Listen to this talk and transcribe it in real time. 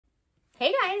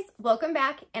Hey guys, welcome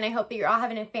back, and I hope that you're all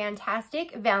having a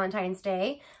fantastic Valentine's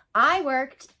Day. I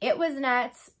worked, it was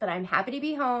nuts, but I'm happy to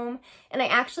be home, and I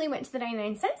actually went to the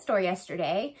 99-cent store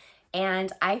yesterday,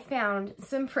 and I found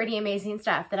some pretty amazing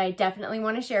stuff that I definitely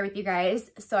want to share with you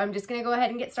guys, so I'm just going to go ahead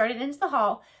and get started into the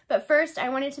haul. But first, I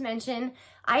wanted to mention,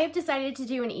 I have decided to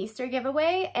do an Easter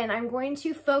giveaway, and I'm going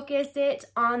to focus it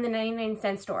on the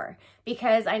 99-cent store,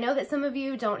 because I know that some of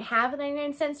you don't have a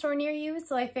 99-cent store near you,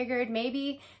 so I figured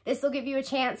maybe this will give you a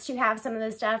chance to have some of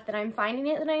the stuff that I'm finding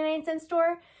at the 99-cent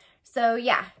store. So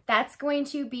yeah, that's going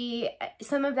to be,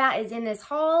 some of that is in this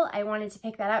haul. I wanted to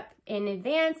pick that up in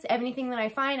advance. Anything that I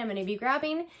find, I'm going to be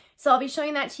grabbing. So I'll be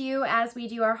showing that to you as we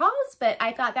do our hauls, but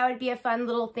I thought that would be a fun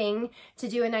little thing to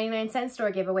do a 99-cent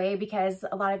store giveaway because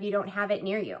a lot of you don't have it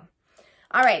near you.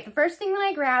 All right, the first thing that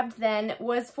I grabbed then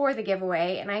was for the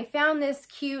giveaway, and I found this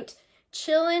cute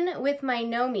Chillin' with My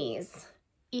Nomies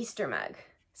Easter mug.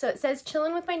 So it says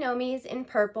Chillin' with My Nomies in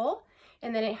purple.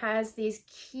 And then it has these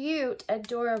cute,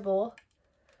 adorable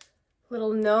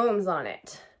little gnomes on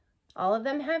it. All of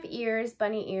them have ears,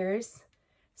 bunny ears.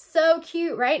 So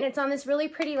cute, right? And it's on this really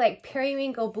pretty, like,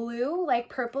 periwinkle blue,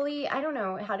 like purpley. I don't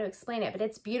know how to explain it, but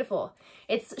it's beautiful.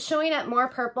 It's showing up more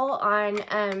purple on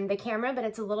the camera, but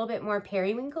it's a little bit more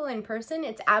periwinkle in person.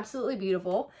 It's absolutely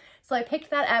beautiful. So I picked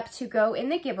that up to go in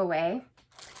the giveaway.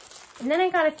 And then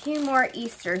I got a few more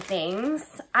Easter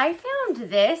things. I found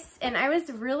this and I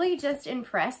was really just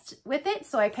impressed with it,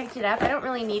 so I picked it up. I don't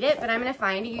really need it, but I'm gonna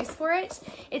find a use for it.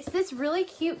 It's this really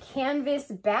cute canvas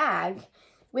bag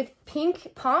with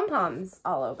pink pom-poms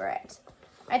all over it.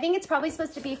 I think it's probably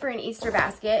supposed to be for an Easter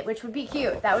basket, which would be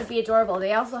cute. That would be adorable.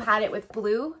 They also had it with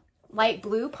blue, light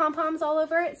blue pom-poms all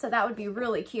over it, so that would be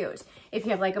really cute. If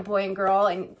you have like a boy and girl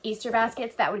and Easter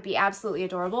baskets, that would be absolutely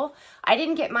adorable. I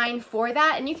didn't get mine for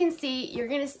that, and you can see, you're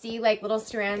gonna see like little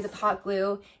strands of hot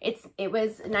glue. It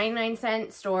was a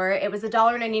 99-cent store. It was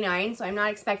 $1.99, so I'm not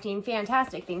expecting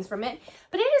fantastic things from it,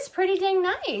 but it is pretty dang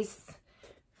nice.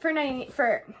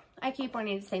 I keep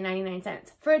wanting to say 99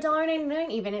 cents. For $1.99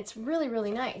 even, it's really,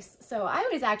 really nice. So I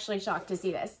was actually shocked to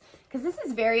see this, because this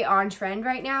is very on trend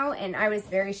right now, and I was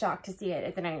very shocked to see it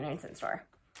at the 99-cent store.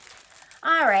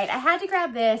 All right, I had to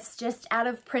grab this just out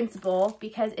of principle,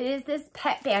 because it is this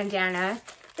pet bandana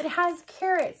that has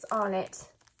carrots on it.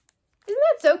 Isn't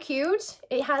that so cute?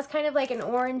 It has kind of like an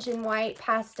orange and white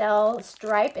pastel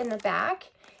stripe in the back,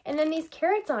 and then these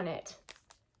carrots on it.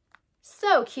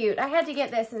 So cute. I had to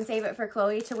get this and save it for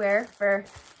Chloe to wear for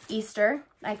Easter.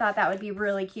 I thought that would be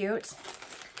really cute.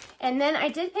 And then I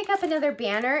did pick up another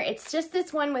banner. It's just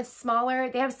this one with smaller,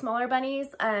 they have smaller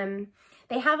bunnies.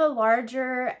 They have a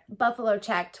larger buffalo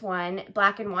checked one,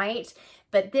 black and white,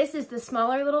 but this is the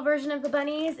smaller little version of the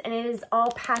bunnies, and it is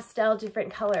all pastel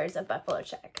different colors of buffalo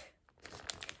check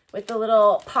with the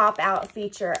little pop out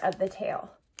feature of the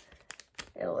tail.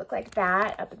 It'll look like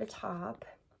that up at the top.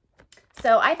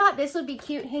 So I thought this would be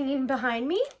cute hanging behind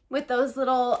me with those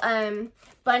little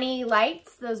bunny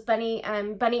lights, those bunny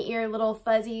ear little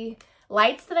fuzzy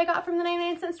lights that I got from the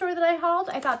 99-cent store that I hauled.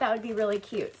 I thought that would be really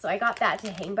cute. So I got that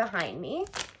to hang behind me.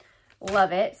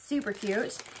 Love it. Super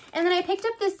cute. And then I picked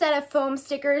up this set of foam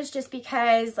stickers just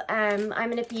because I'm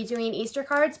going to be doing Easter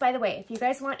cards. By the way, if you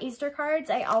guys want Easter cards,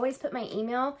 I always put my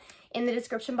email in the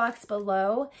description box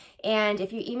below. And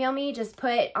if you email me, just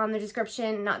put on the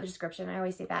description, not the description, I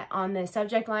always say that, on the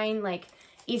subject line, like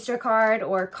Easter card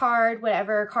or card,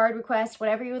 whatever, card request,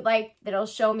 whatever you would like, that'll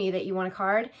show me that you want a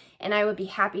card, and I would be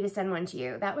happy to send one to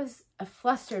you. That was a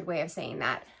flustered way of saying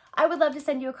that. I would love to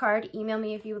send you a card. Email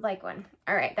me if you would like one.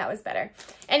 All right, that was better.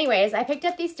 Anyways, I picked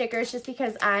up these stickers just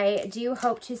because I do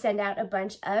hope to send out a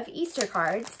bunch of Easter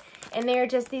cards, and they are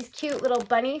just these cute little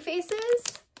bunny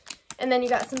faces. And then you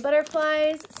got some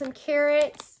butterflies, some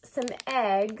carrots, some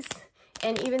eggs,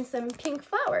 and even some pink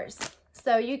flowers.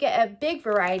 So you get a big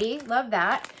variety. Love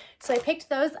that. So I picked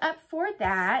those up for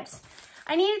that.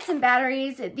 I needed some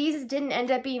batteries. These didn't end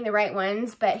up being the right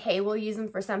ones, but hey, we'll use them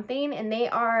for something. And they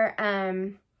are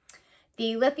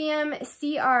the lithium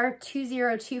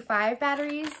CR2025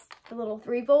 batteries, the little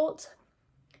 3-volt.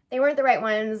 They weren't the right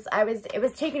ones. It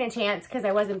was taking a chance because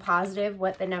I wasn't positive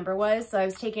what the number was, so I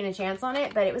was taking a chance on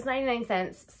it, but it was 99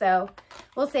 cents, so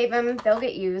we'll save them. They'll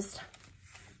get used.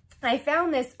 I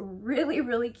found this really,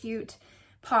 really cute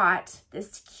pot,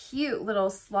 this cute little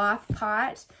sloth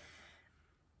pot.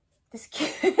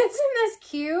 Isn't this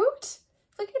cute?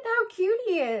 Look at how cute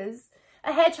he is.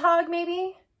 A hedgehog,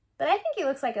 maybe? But I think he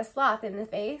looks like a sloth in the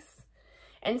face.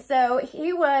 And so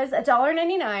he was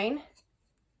 $1.99.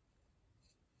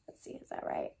 Let's see, is that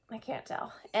right? I can't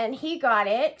tell. And he got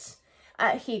it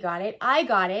I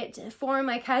got it for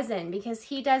my cousin because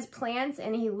he does plants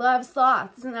and he loves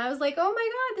sloths. And I was like, oh my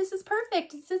God, this is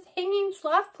perfect. It's this hanging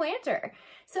sloth planter.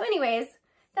 So anyways,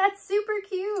 that's super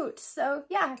cute. So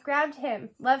yeah, grabbed him,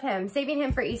 love him, saving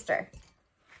him for Easter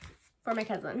for my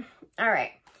cousin. All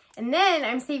right. And then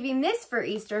I'm saving this for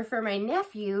Easter for my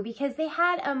nephew because they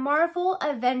had a Marvel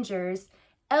Avengers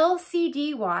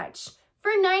LCD watch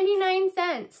for 99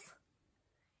 cents.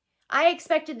 I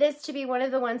expected this to be one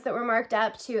of the ones that were marked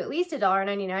up to at least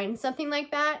 $1.99, something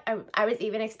like that. I was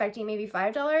even expecting maybe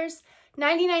 $5.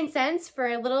 99 cents for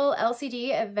a little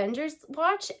LCD Avengers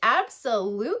watch?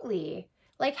 Absolutely.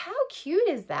 Like, how cute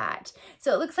is that?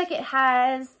 So it looks like it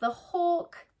has the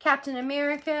Hulk, Captain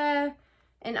America,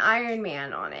 and Iron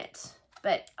Man on it.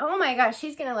 But, oh my gosh,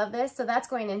 he's going to love this. So that's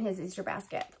going in his Easter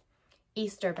basket.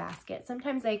 Easter basket.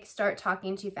 Sometimes I start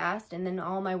talking too fast and then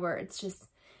all my words just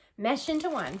mesh into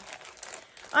one.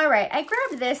 All right, I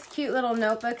grabbed this cute little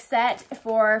notebook set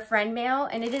for friend mail,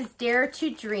 and it is Dare to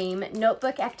Dream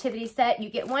notebook activity set. You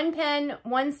get one pen,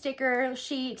 one sticker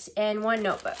sheet, and one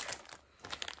notebook.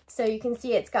 So you can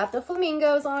see it's got the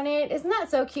flamingos on it. Isn't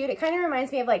that so cute? It kind of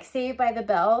reminds me of like Saved by the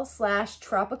Bell /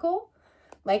 Tropical,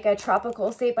 like a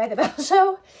tropical Saved by the Bell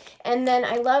show. And then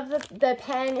I love the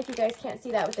pen, if you guys can't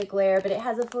see that with the glare, but it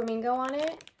has a flamingo on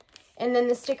it. And then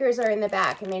the stickers are in the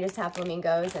back, and they just have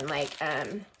flamingos and like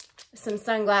some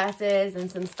sunglasses and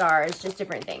some stars, just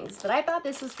different things. But I thought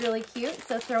this was really cute,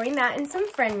 so throwing that in some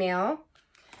friend mail.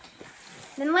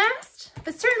 Then last,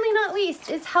 but certainly not least,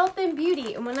 is Health and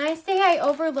Beauty. And when I say I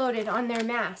overloaded on their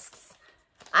masks,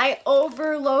 I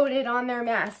overloaded on their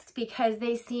masks because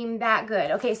they seem that good.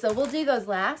 Okay, so we'll do those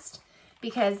last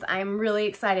because I'm really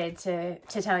excited to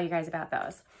tell you guys about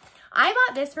those. I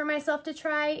bought this for myself to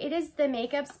try. It is the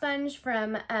makeup sponge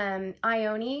from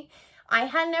Ioni. I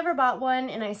had never bought one,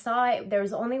 and I saw it. There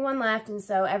was only one left, and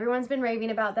so everyone's been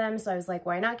raving about them, so I was like,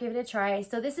 why not give it a try?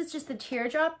 So this is just the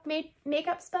teardrop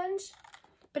makeup sponge,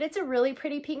 but it's a really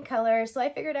pretty pink color, so I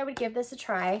figured I would give this a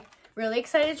try. Really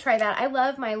excited to try that. I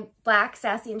love my black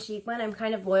Sassy and Chic one. I'm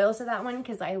kind of loyal to that one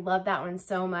because I love that one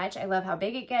so much. I love how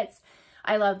big it gets.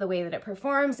 I love the way that it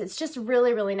performs. It's just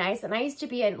really, really nice. And I used to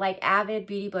be a like avid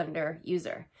Beauty Blender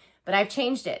user, but I've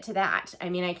changed it to that. I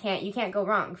mean, you can't go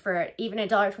wrong for even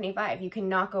 $1.25. You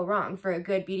cannot go wrong for a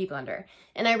good Beauty Blender.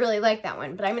 And I really like that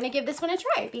one, but I'm going to give this one a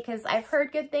try because I've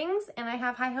heard good things and I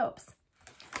have high hopes.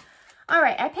 All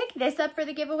right, I picked this up for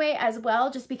the giveaway as well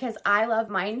just because I love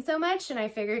mine so much and I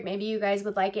figured maybe you guys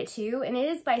would like it too. And it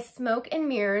is by Smoke and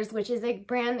Mirrors, which is a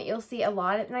brand that you'll see a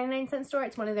lot at the 99-cent store.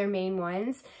 It's one of their main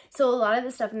ones. So a lot of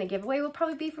the stuff in the giveaway will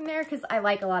probably be from there because I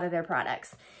like a lot of their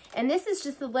products. And this is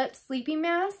just the lip sleeping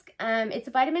mask. It's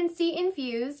vitamin C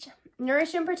infused,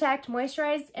 nourish and protect,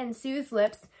 moisturize and soothe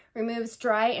lips, removes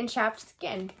dry and chapped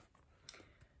skin.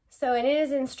 So it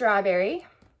is in strawberry.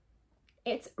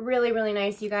 It's really, really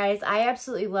nice, you guys. I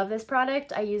absolutely love this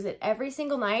product. I use it every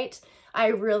single night. I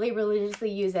really religiously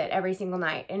use it every single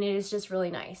night, and it is just really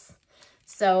nice.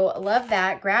 So love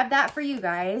that. Grab that for you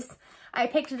guys. I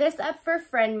picked this up for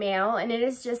friend mail, and it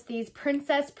is just these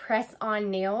Princess Press-On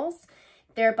Nails.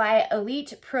 They're by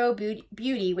Elite Pro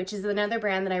Beauty, which is another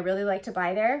brand that I really like to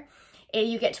buy there.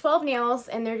 You get 12 nails,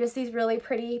 and they're just these really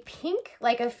pretty pink,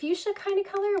 like a fuchsia kind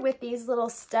of color with these little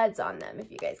studs on them,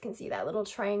 if you guys can see that little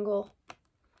triangle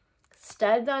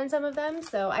studs on some of them.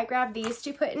 So I grabbed these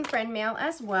to put in friend mail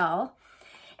as well.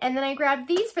 And then I grabbed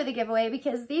these for the giveaway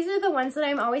because these are the ones that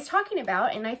I'm always talking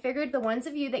about, and I figured the ones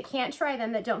of you that can't try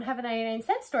them, that don't have a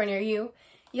 99-cent store near you,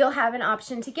 you'll have an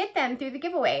option to get them through the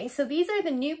giveaway. So these are the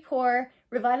New Pore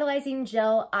Revitalizing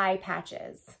Gel Eye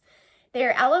Patches.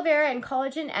 They're aloe vera and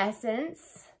collagen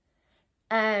essence.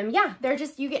 Yeah, they're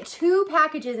just, you get 2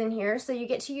 packages in here, so you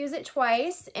get to use it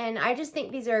twice. And I just think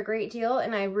these are a great deal,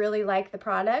 and I really like the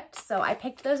product. So I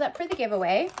picked those up for the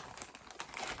giveaway.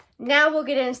 Now we'll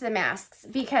get into the masks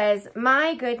because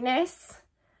my goodness,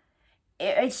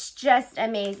 it's just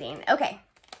amazing. Okay.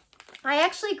 I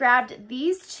actually grabbed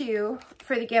these 2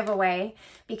 for the giveaway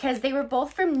because they were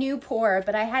both from New Pore,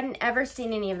 but I hadn't ever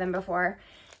seen any of them before.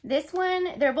 This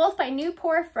one, they're both by New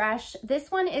Pore Fresh.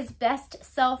 This one is Best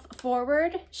Self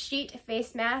Forward Sheet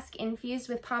Face Mask infused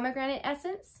with pomegranate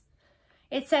essence.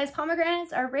 It says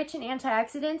pomegranates are rich in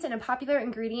antioxidants and a popular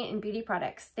ingredient in beauty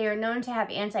products. They are known to have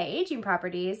anti-aging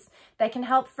properties that can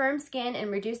help firm skin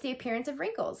and reduce the appearance of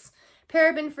wrinkles.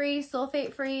 Paraben-free,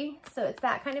 sulfate-free, so it's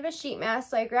that kind of a sheet mask.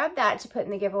 So I grabbed that to put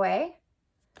in the giveaway.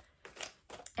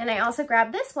 And I also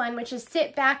grabbed this one, which is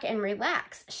Sit Back and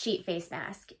Relax Sheet Face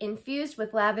Mask, infused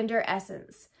with lavender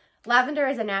essence. Lavender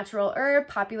is a natural herb,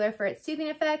 popular for its soothing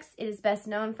effects. It is best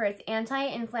known for its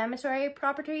anti-inflammatory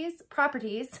properties.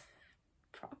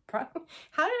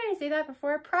 how did I say that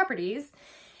before? Properties,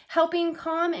 helping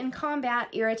calm and combat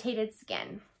irritated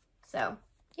skin. So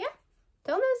yeah,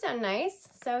 don't those sound nice?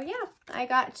 So yeah, I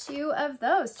got 2 of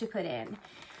those to put in.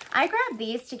 I grabbed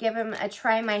these to give them a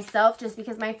try myself just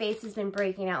because my face has been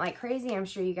breaking out like crazy. I'm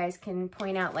sure you guys can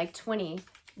point out like 20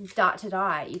 dot to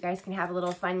dot. You guys can have a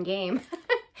little fun game.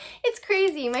 It's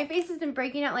crazy. My face has been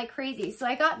breaking out like crazy. So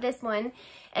I got this one,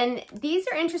 and these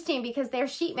are interesting because they're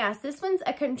sheet masks. This one's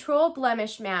a control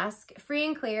blemish mask, free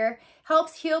and clear,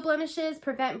 helps heal blemishes,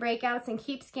 prevent breakouts, and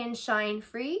keep skin shine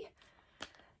free.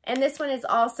 And this one is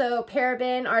also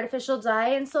paraben, artificial dye,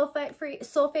 and sulfate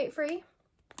free.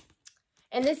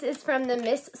 And this is from the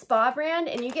Miss Spa brand,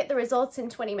 and you get the results in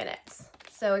 20 minutes.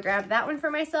 So I grabbed that one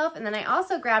for myself, and then I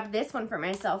also grabbed this one for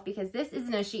myself because this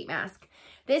isn't a sheet mask.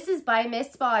 This is by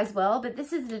Miss Spa as well, but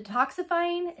this is a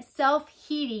detoxifying,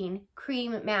 self-heating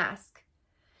cream mask.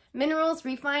 Minerals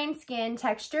refine skin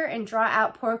texture and draw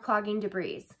out pore clogging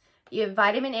debris. You have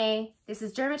vitamin A. This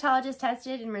is dermatologist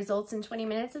tested and results in 20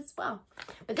 minutes as well.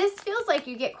 But this feels like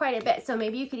you get quite a bit, so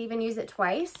maybe you could even use it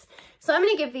twice. So I'm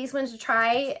going to give these ones a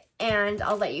try, and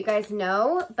I'll let you guys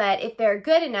know. But if they're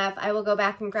good enough, I will go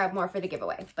back and grab more for the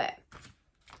giveaway. But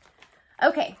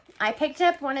okay, I picked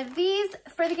up one of these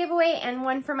for the giveaway and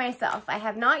one for myself. I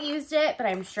have not used it, but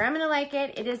I'm sure I'm going to like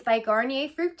it. It is by Garnier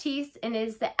Fructis, and it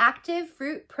is the Active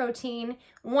Fruit Protein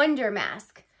Wonder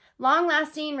Mask.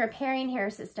 Long-lasting repairing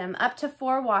hair system, up to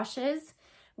 4 washes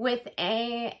with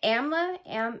AMLA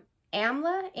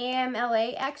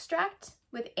extract,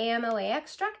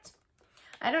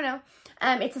 I don't know.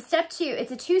 It's a step 2,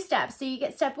 it's a 2-step. So you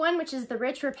get step 1, which is the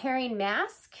rich repairing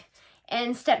mask,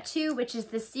 and step 2, which is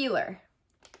the sealer.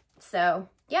 So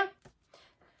yeah,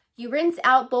 you rinse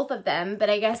out both of them, but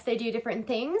I guess they do different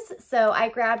things. So I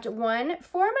grabbed one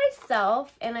for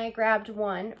myself and I grabbed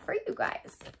one for you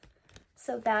guys.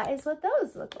 So that is what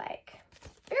those look like.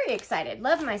 Very excited.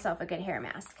 Love myself a good hair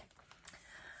mask.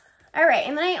 All right,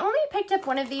 and then I only picked up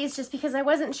one of these just because I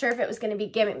wasn't sure if it was going to be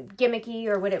gimmicky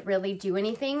or would it really do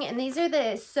anything. And these are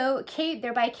they're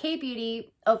by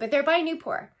K-Beauty. Oh, but they're by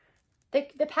Nupur.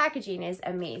 The packaging is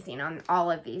amazing on all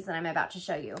of these that I'm about to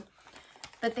show you.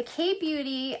 But the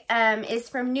K-Beauty is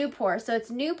from Nupur. So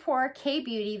it's Nupur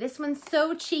K-Beauty. This one's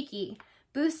so cheeky.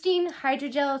 Boosting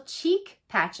Hydrogel Cheek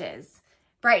Patches.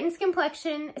 Brightens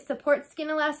complexion, supports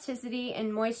skin elasticity,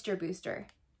 and moisture booster.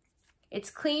 It's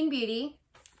clean beauty.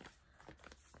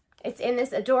 It's in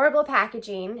this adorable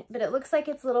packaging, but it looks like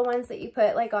it's little ones that you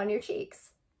put like on your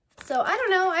cheeks. So I don't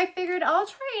know, I figured I'll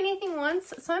try anything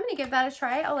once, so I'm gonna give that a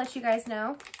try. I'll let you guys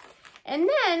know. And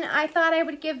then I thought I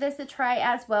would give this a try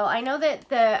as well. I know that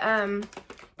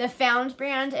the Found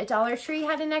brand at Dollar Tree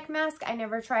had a neck mask. I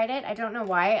never tried it. I don't know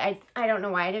why. I don't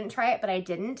know why I didn't try it, but I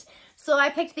didn't. So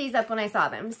I picked these up when I saw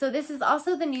them. So this is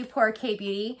also the Nupur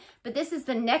K-Beauty, but this is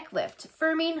the Neck Lift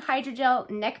Firming Hydrogel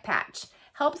Neck Patch.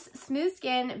 Helps smooth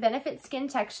skin, benefits skin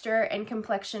texture, and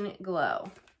complexion glow.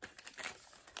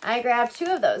 I grabbed 2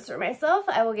 of those for myself.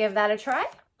 I will give that a try.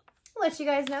 I'll let you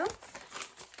guys know.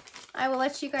 I will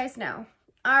let you guys know.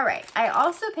 All right, I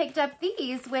also picked up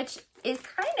these, which is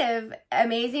kind of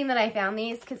amazing that I found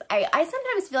these because I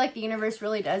sometimes feel like the universe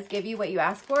really does give you what you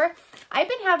ask for. I've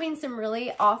been having some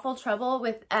really awful trouble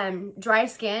with dry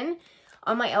skin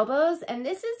on my elbows, and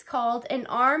this is called an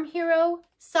Arm Hero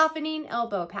Softening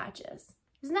Elbow Patches.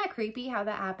 Isn't that creepy how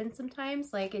that happens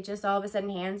sometimes? Like it just all of a sudden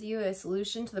hands you a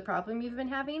solution to the problem you've been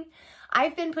having.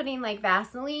 I've been putting like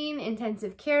Vaseline,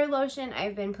 intensive care lotion.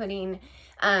 I've been putting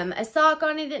a sock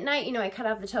on it at night. You know, I cut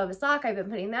off the toe of a sock. I've been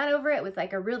putting that over it with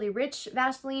like a really rich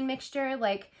Vaseline mixture.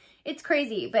 Like it's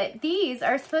crazy, but these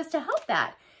are supposed to help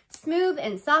that. Smooth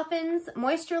and softens,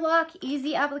 moisture lock,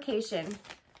 easy application.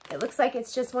 It looks like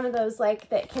it's just one of those like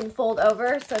that can fold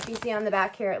over. So if you see on the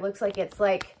back here, it looks like it's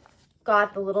like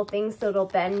got the little things so it'll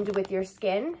bend with your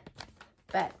skin.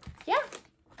 But yeah,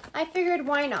 I figured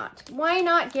why not? Why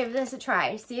not give this a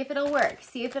try? See if it'll work.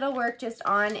 See if it'll work just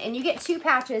on, and you get 2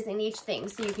 patches in each thing,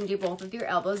 so you can do both of your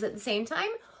elbows at the same time.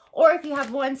 Or if you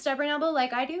have one stubborn elbow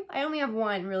like I do, I only have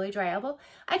one really dry elbow,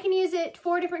 I can use it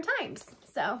 4 different times.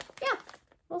 So yeah,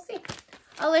 we'll see.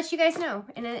 I'll let you guys know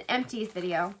in an empties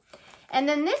video. And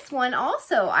then this one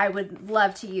also I would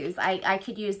love to use. I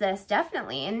could use this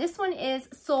definitely. And this one is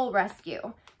Soul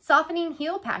Rescue. Softening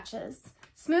Heel Patches.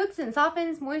 Smooths and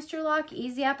softens, moisture lock,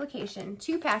 easy application.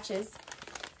 2 patches.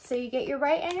 So you get your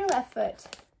right and your left foot.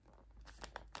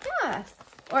 Yeah.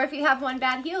 Or if you have one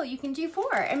bad heel, you can do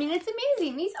 4. I mean, it's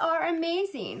amazing. These are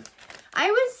amazing.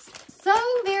 I was so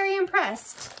very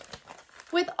impressed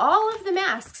with all of the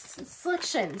masks,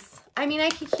 selections. I mean, I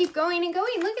could keep going and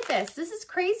going. Look at this. This is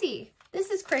crazy. This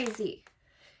is crazy.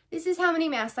 This is how many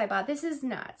masks I bought. This is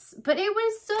nuts. But it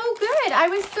was so good. I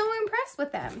was so impressed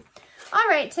with them. All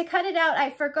right, to cut it out, I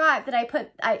forgot that I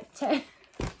put...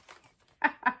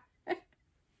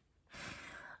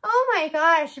 Oh my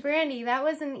gosh, Brandy, that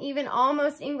wasn't even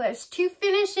almost English. To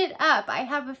finish it up, I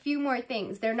have a few more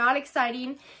things. They're not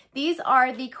exciting. These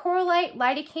are the Coralite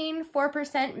Lidocaine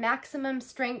 4% Maximum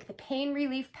Strength Pain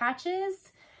Relief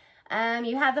Patches.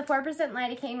 You have the 4%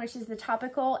 lidocaine, which is the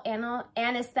topical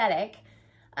anesthetic.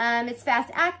 It's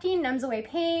fast acting, numbs away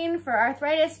pain for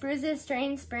arthritis, bruises,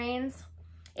 strains, sprains.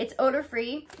 It's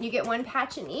odor-free. You get 1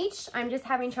 patch in each. I'm just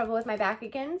having trouble with my back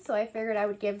again, so I figured I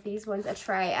would give these ones a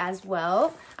try as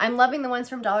well. I'm loving the ones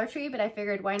from Dollar Tree, but I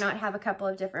figured why not have a couple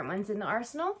of different ones in the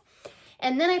arsenal.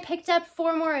 And then I picked up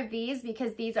 4 more of these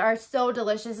because these are so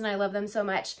delicious and I love them so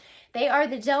much. They are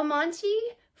the Del Monte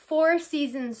 4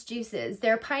 Seasons juices.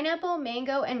 They're pineapple,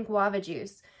 mango, and guava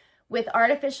juice with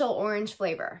artificial orange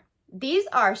flavor. These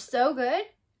are so good,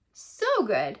 so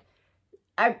good.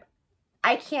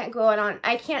 I can't go on.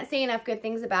 I can't say enough good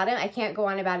things about it. I can't go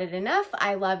on about it enough.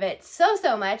 I love it so,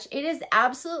 so much. It is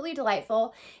absolutely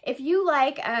delightful. If you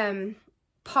like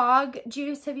Pog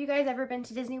juice, have you guys ever been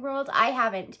to Disney World? I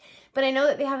haven't, but I know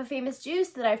that they have a famous juice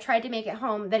that I've tried to make at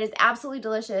home that is absolutely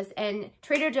delicious, and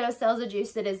Trader Joe's sells a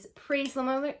juice that is pretty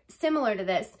similar to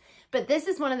this, but this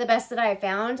is one of the best that I have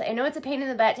found. I know it's a pain in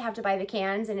the butt to have to buy the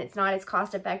cans and it's not as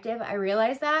cost effective. I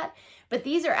realize that, but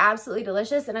these are absolutely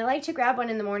delicious, and I like to grab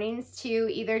one in the mornings to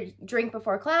either drink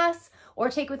before class or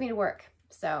take with me to work.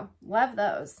 So love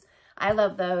those. I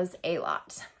love those a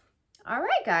lot. All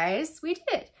right, guys, we did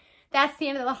it. That's the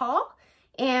end of the haul.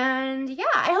 And yeah,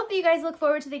 I hope that you guys look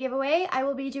forward to the giveaway. I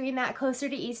will be doing that closer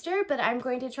to Easter, but I'm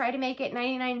going to try to make it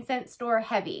 99-cent store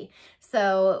heavy.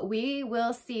 So we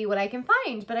will see what I can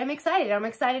find, but I'm excited. I'm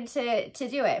excited to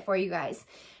do it for you guys.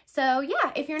 So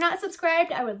yeah, if you're not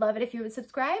subscribed, I would love it if you would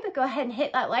subscribe. Go ahead and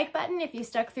hit that like button if you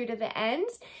stuck through to the end.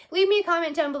 Leave me a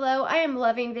comment down below. I am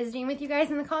loving visiting with you guys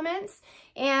in the comments.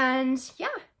 And yeah,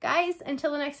 guys,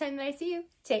 until the next time that I see you,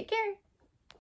 take care.